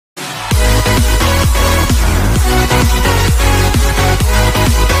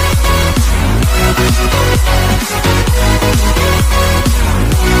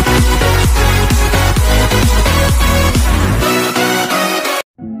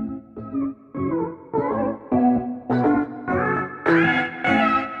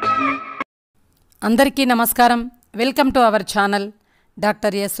అందరికీ నమస్కారం. Welcome to our channel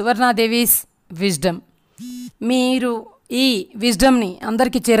Dr.SamaSuvarnadevi's wisdom. మీరు ఈ విజ్డమ్ని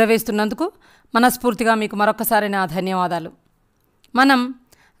అందరికీ చేరవేస్తున్నందుకు మనస్ఫూర్తిగా మీకు మరొకసారి నా ధన్యవాదాలు. మనం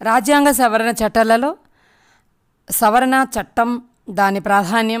రాజ్యాంగ సవరణ చట్టాలలో సవరణ చట్టం, దాని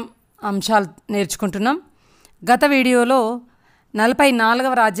ప్రాధాన్యం అంశాలు నేర్చుకుంటున్నాం. గత వీడియోలో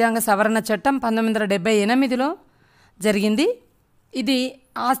 44వ రాజ్యాంగ సవరణ చట్టం 1978లో జరిగింది. ఇది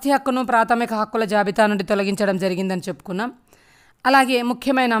ఆస్తి హక్కును ప్రాథమిక హక్కుల జాబితా నుండి తొలగించడం జరిగిందని చెప్పుకున్నాం. అలాగే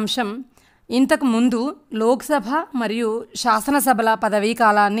ముఖ్యమైన అంశం, ఇంతకు ముందు లోక్సభ మరియు శాసనసభల పదవీ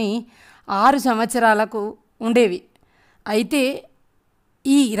కాలాన్ని 6 సంవత్సరాలకు ఉండేవి. అయితే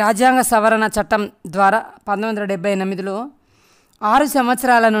ఈ రాజ్యాంగ సవరణ చట్టం ద్వారా 1978లో 6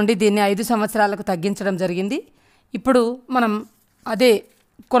 సంవత్సరాల నుండి దీన్ని 5 సంవత్సరాలకు తగ్గించడం జరిగింది. ఇప్పుడు మనం అదే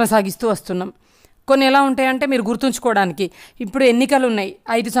కొనసాగిస్తూ వస్తున్నాం. కొన్ని ఎలా ఉంటాయంటే మీరు గుర్తుంచుకోవడానికి, ఇప్పుడు ఎన్నికలు ఉన్నాయి,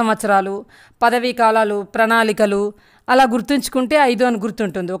 5 సంవత్సరాలు, పదవీ కాలాలు, ప్రణాళికలు, అలా గుర్తుంచుకుంటే 5 అని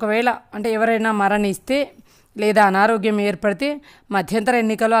గుర్తుంటుంది. ఒకవేళ అంటే ఎవరైనా మరణిస్తే లేదా అనారోగ్యం ఏర్పడితే మధ్యంతర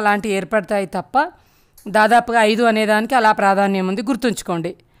ఎన్నికలు అలాంటివి ఏర్పడతాయి తప్ప దాదాపుగా 5 అనేదానికి అలా ప్రాధాన్యం ఉంది,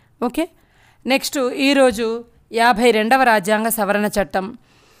 గుర్తుంచుకోండి. ఓకే, నెక్స్ట్ ఈరోజు 52వ రాజ్యాంగ సవరణ చట్టం.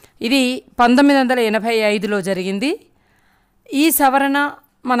 ఇది 1985లో జరిగింది. ఈ సవరణ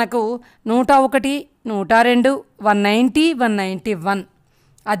మనకు 101, 102, 190, 191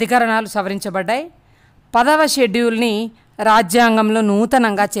 అధికరణాలు సవరించబడ్డాయి. 10వ షెడ్యూల్ని రాజ్యాంగంలో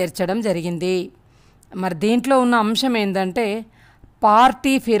నూతనంగా చేర్చడం జరిగింది. మరి దీంట్లో ఉన్న అంశం ఏంటంటే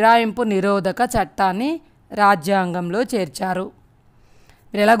పార్టీ ఫిరాయింపు నిరోధక చట్టాన్ని రాజ్యాంగంలో చేర్చారు.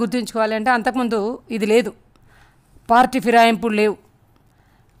 మీరు ఎలా గుర్తుంచుకోవాలి అంటే, అంతకుముందు ఇది లేదు, పార్టీ ఫిరాయింపులు లేవు,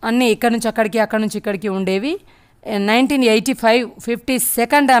 అన్నీ ఇక్కడి నుంచి అక్కడికి, అక్కడి నుంచి ఇక్కడికి ఉండేవి. 1985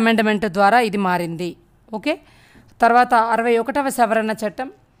 52nd అమెండ్మెంట్ ద్వారా ఇది మారింది. ఓకే, తర్వాత 61వ సవరణ చట్టం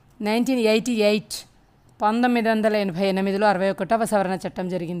 1988 1988లో 61వ సవరణ చట్టం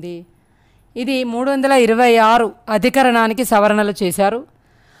జరిగింది. ఇది 326 అధికరణానికి సవరణలు చేశారు.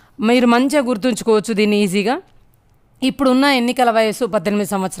 మీరు మంచిగా గుర్తుంచుకోవచ్చు దీన్ని ఈజీగా. ఇప్పుడున్న ఎన్నికల వయసు 18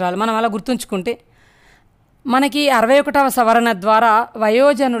 సంవత్సరాలు. మనం అలా గుర్తుంచుకుంటే మనకి 61వ సవరణ ద్వారా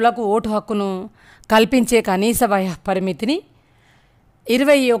వయోజనులకు ఓటు హక్కును కల్పించే కనీస వయ పరిమితిని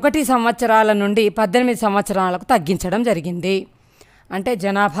 21 సంవత్సరాల నుండి 18 సంవత్సరాలకు తగ్గించడం జరిగింది. అంటే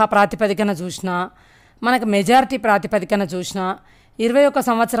జనాభా ప్రాతిపదికన చూసినా, మనకు మెజారిటీ ప్రాతిపదికన చూసినా 21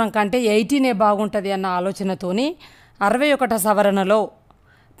 సంవత్సరం కంటే 18 బాగుంటుంది అన్న ఆలోచనతోని 61వ సవరణలో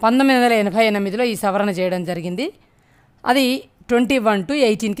 1988లో ఈ సవరణ చేయడం జరిగింది. అది 21 to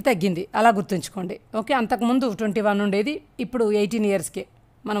 18కి తగ్గింది, అలా గుర్తుంచుకోండి. ఓకే, అంతకుముందు 21 ఉండేది, ఇప్పుడు 18 ఇయర్స్కే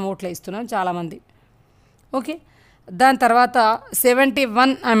మనం ఓట్లు ఇస్తున్నాం చాలామంది. ఓకే, దాని తర్వాత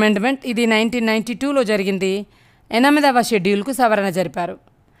 71 అమెండ్మెంట్. ఇది 1992లో జరిగింది. 8వ షెడ్యూల్కు సవరణ జరిపారు.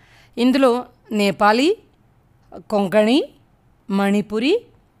 ఇందులో నేపాలీ, కొంకణి, మణిపురి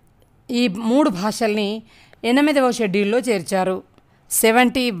ఈ 3 భాషల్ని 8వ షెడ్యూల్లో చేర్చారు.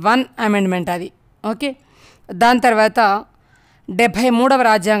 71 అమెండ్మెంట్ అది. ఓకే, దాని తర్వాత 73వ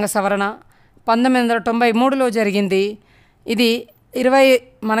రాజ్యాంగ సవరణ 1993లో జరిగింది. ఇది 20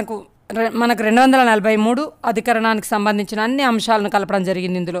 మనకు 243 అధికరణానికి సంబంధించిన అన్ని అంశాలను కలపడం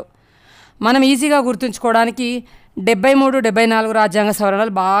జరిగింది. ఇందులో మనం ఈజీగా గుర్తుంచుకోవడానికి 73, 74 రాజ్యాంగ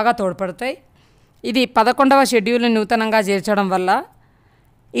సవరణలు బాగా తోడ్పడతాయి. ఇది 11వ షెడ్యూల్ని నూతనంగా చేర్చడం వల్ల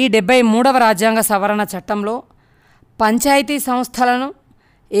ఈ 73వ రాజ్యాంగ సవరణ చట్టంలో పంచాయతీ సంస్థలను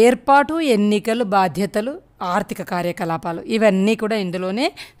ఏర్పాటు, ఎన్నికలు, బాధ్యతలు, ఆర్థిక కార్యకలాపాలు ఇవన్నీ కూడా ఇందులోనే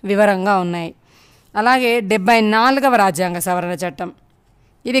వివరంగా ఉన్నాయి. అలాగే 74వ రాజ్యాంగ సవరణ చట్టం.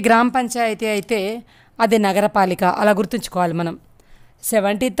 ఇది గ్రామ పంచాయతీ అయితే అది నగరపాలిక, అలా గుర్తుంచుకోవాలి మనం.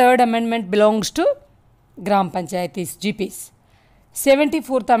 73rd అమెండ్మెంట్ బిలాంగ్స్ టు గ్రామ panchayats, GPs.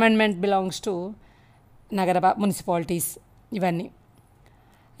 74th amendment belongs to నగర మున్సిపాలిటీస్. ఇవన్నీ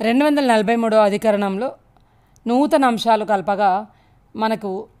 243వ అధికరణంలో నూతన అంశాలు కలపగా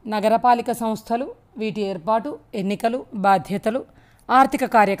మనకు నగరపాలిక సంస్థలు, వీటి ఏర్పాటు, ఎన్నికలు, బాధ్యతలు, ఆర్థిక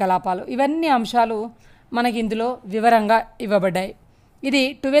కార్యకలాపాలు ఇవన్నీ అంశాలు మనకి ఇందులో వివరంగా ఇవ్వబడ్డాయి. ఇది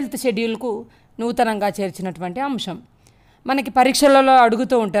 12th షెడ్యూల్కు నూతనంగా చేర్చినటువంటి అంశం. మనకి పరీక్షలలో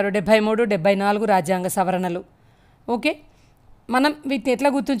అడుగుతూ ఉంటారు 73, 74 రాజ్యాంగ సవరణలు. ఓకే, మనం వీటిని ఎట్లా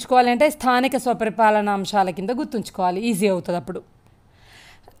గుర్తుంచుకోవాలంటే స్థానిక స్వపరిపాలన అంశాల కింద గుర్తుంచుకోవాలి, ఈజీ అవుతుంది అప్పుడు.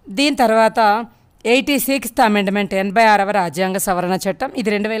 దీని తర్వాత 86th అమెండ్మెంట్ 86వ రాజ్యాంగ సవరణ చట్టం. ఇది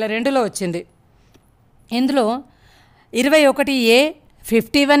 2002లో వచ్చింది. ఇందులో 21A,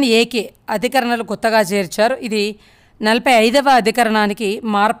 51AK అధికరణలు కొత్తగా చేర్చారు. ఇది 45వ అధికరణానికి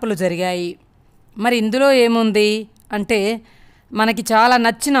మార్పులు జరిగాయి. మరి ఇందులో ఏముంది అంటే మనకి చాలా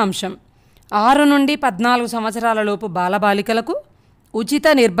నచ్చిన అంశం, 6 నుండి 14 సంవత్సరాల లోపు బాలబాలికలకు ఉచిత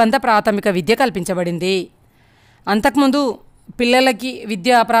నిర్బంధ ప్రాథమిక విద్య కల్పించబడింది. అంతకుముందు పిల్లలకి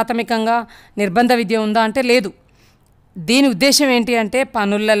విద్య ప్రాథమికంగా నిర్బంధ విద్య ఉందా అంటే లేదు. దీని ఉద్దేశం ఏంటి అంటే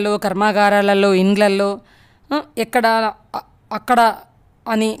పనులలో, కర్మాగారాలలో, ఇండ్లల్లో ఎక్కడ అక్కడ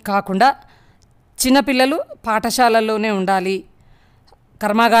అని కాకుండా చిన్నపిల్లలు పాఠశాలల్లోనే ఉండాలి,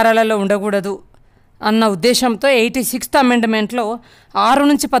 కర్మాగారాలలో ఉండకూడదు అన్న ఉద్దేశంతో 86th అమెండ్మెంట్లో 6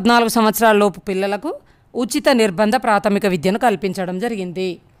 నుంచి 14 సంవత్సరాల లోపు పిల్లలకు ఉచిత నిర్బంధ ప్రాథమిక విద్యను కల్పించడం జరిగింది.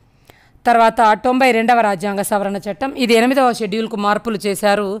 తర్వాత 92వ రాజ్యాంగ సవరణ చట్టం, ఇది 8వ షెడ్యూల్కు మార్పులు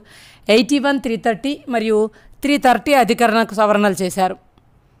చేశారు. 81, 330 మరియు 330 అధికరణకు సవరణలు చేశారు.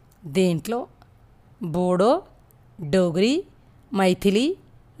 దీంట్లో బోడో, డోగ్రీ, మైథిలి,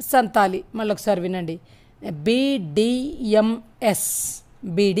 సంతాలి, మళ్ళొకసారి వినండి,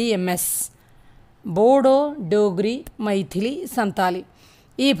 బీడిఎంఎస్, బోడో, డోగ్రీ, మైథిలి, సంతాలి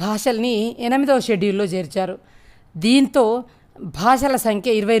ఈ భాషల్ని 8వ షెడ్యూల్లో చేర్చారు. దీంతో భాషల సంఖ్య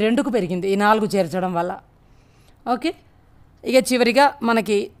 22కు పెరిగింది ఈ 4 చేర్చడం వల్ల. ఓకే, ఇక చివరిగా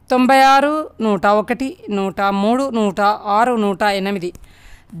మనకి 96, 101, 103, 106, 108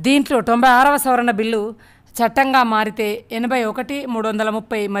 దీంట్లో 96వ సవరణ బిల్లు చట్టంగా మారితే 81,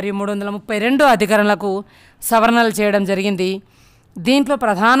 330 మరియు 332 అధికరణలకు సవరణలు చేయడం జరిగింది. దీంట్లో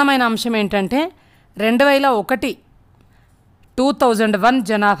ప్రధానమైన అంశం ఏంటంటే 2001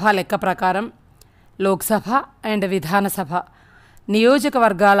 జనాభా లెక్క ప్రకారం లోక్సభ అండ్ విధానసభ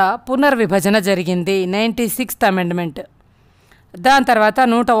నియోజకవర్గాల పునర్విభజన జరిగింది, 96th అమెండ్మెంట్. దాని తర్వాత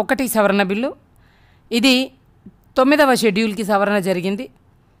 101 సవరణ బిల్లు, ఇది 9వ షెడ్యూల్కి సవరణ జరిగింది.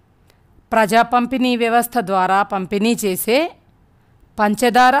 ప్రజా పంపిణీ వ్యవస్థ ద్వారా పంపిణీ చేసే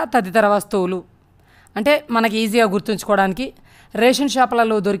పంచదార తదితర వస్తువులు, అంటే మనకి ఈజీగా గుర్తుంచుకోవడానికి రేషన్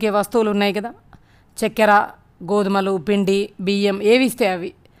షాపులలో దొరికే వస్తువులు ఉన్నాయి కదా, చక్కెర, గోధుమలు, పిండి, బియ్యం ఏవిస్తే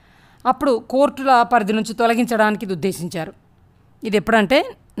అవి అప్పుడు కోర్టుల పరిధి నుంచి తొలగించడానికి ఇది ఉద్దేశించారు. ఇది ఎప్పుడంటే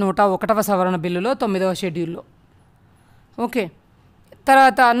 101వ సవరణ బిల్లులో 9వ షెడ్యూల్లో. ఓకే,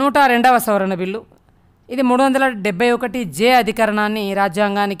 తర్వాత 102వ సవరణ బిల్లు, ఇది 371 జే అధికరణాన్ని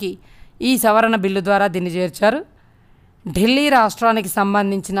రాజ్యాంగానికి ఈ సవరణ బిల్లు ద్వారా దీన్ని చేర్చారు. ఢిల్లీ రాష్ట్రానికి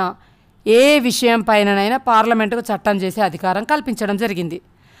సంబంధించిన ఏ విషయం పైననైనా పార్లమెంటుకు చట్టం చేసే అధికారం కల్పించడం జరిగింది.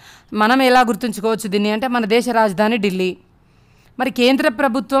 మనం ఎలా గుర్తుంచుకోవచ్చు దీన్ని అంటే మన దేశ రాజధాని ఢిల్లీ. మరి కేంద్ర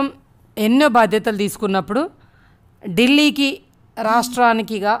ప్రభుత్వం ఎన్నో బాధ్యతలు తీసుకున్నప్పుడు ఢిల్లీకి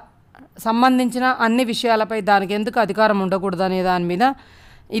రాష్ట్రానికిగా సంబంధించిన అన్ని విషయాలపై దానికి ఎందుకు అధికారం ఉండకూడదు అనే దాని మీద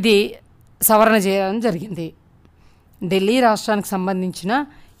ఇది సవరణ చేయడం జరిగింది. ఢిల్లీ రాష్ట్రానికి సంబంధించిన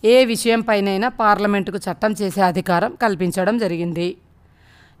ఏ విషయం పైనైనా పార్లమెంటుకు చట్టం చేసే అధికారం కల్పించడం జరిగింది.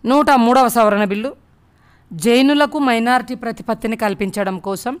 103వ సవరణ బిల్లు, జైనులకు మైనారిటీ ప్రతిపత్తిని కల్పించడం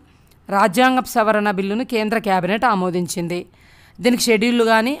కోసం రాజ్యాంగ సవరణ బిల్లును కేంద్ర కేబినెట్ ఆమోదించింది. దీనికి షెడ్యూళ్ళు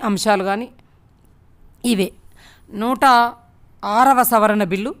కానీ అంశాలు కానీ ఇవే. 106వ సవరణ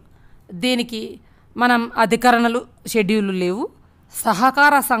బిల్లు, దీనికి మనం అధికరణలు షెడ్యూళ్ళు లేవు.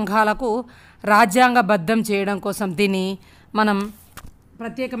 సహకార సంఘాలకు రాజ్యాంగబద్ధం చేయడం కోసం దీన్ని మనం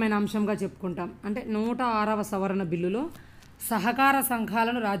ప్రత్యేకమైన అంశంగా చెప్పుకుంటాం. అంటే 106వ సవరణ బిల్లులో సహకార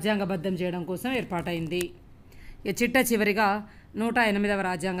సంఘాలను రాజ్యాంగబద్ధం చేయడం కోసం ఏర్పాటైంది. ఇక చిట్ట చివరిగా 108వ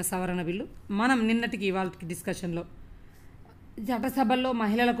రాజ్యాంగ సవరణ బిల్లు, మనం నిన్నటికి ఇవాళకి డిస్కషన్లో చట్టసభల్లో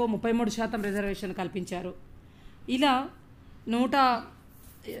మహిళలకు 33% రిజర్వేషన్ కల్పించారు. ఇలా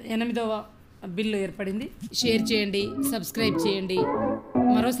 108వ బిల్లు ఏర్పడింది. షేర్ చేయండి, సబ్స్క్రైబ్ చేయండి.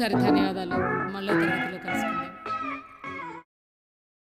 మరోసారి ధన్యవాదాలు. మళ్ళీ తరగతిలో కలుసుకుందాం.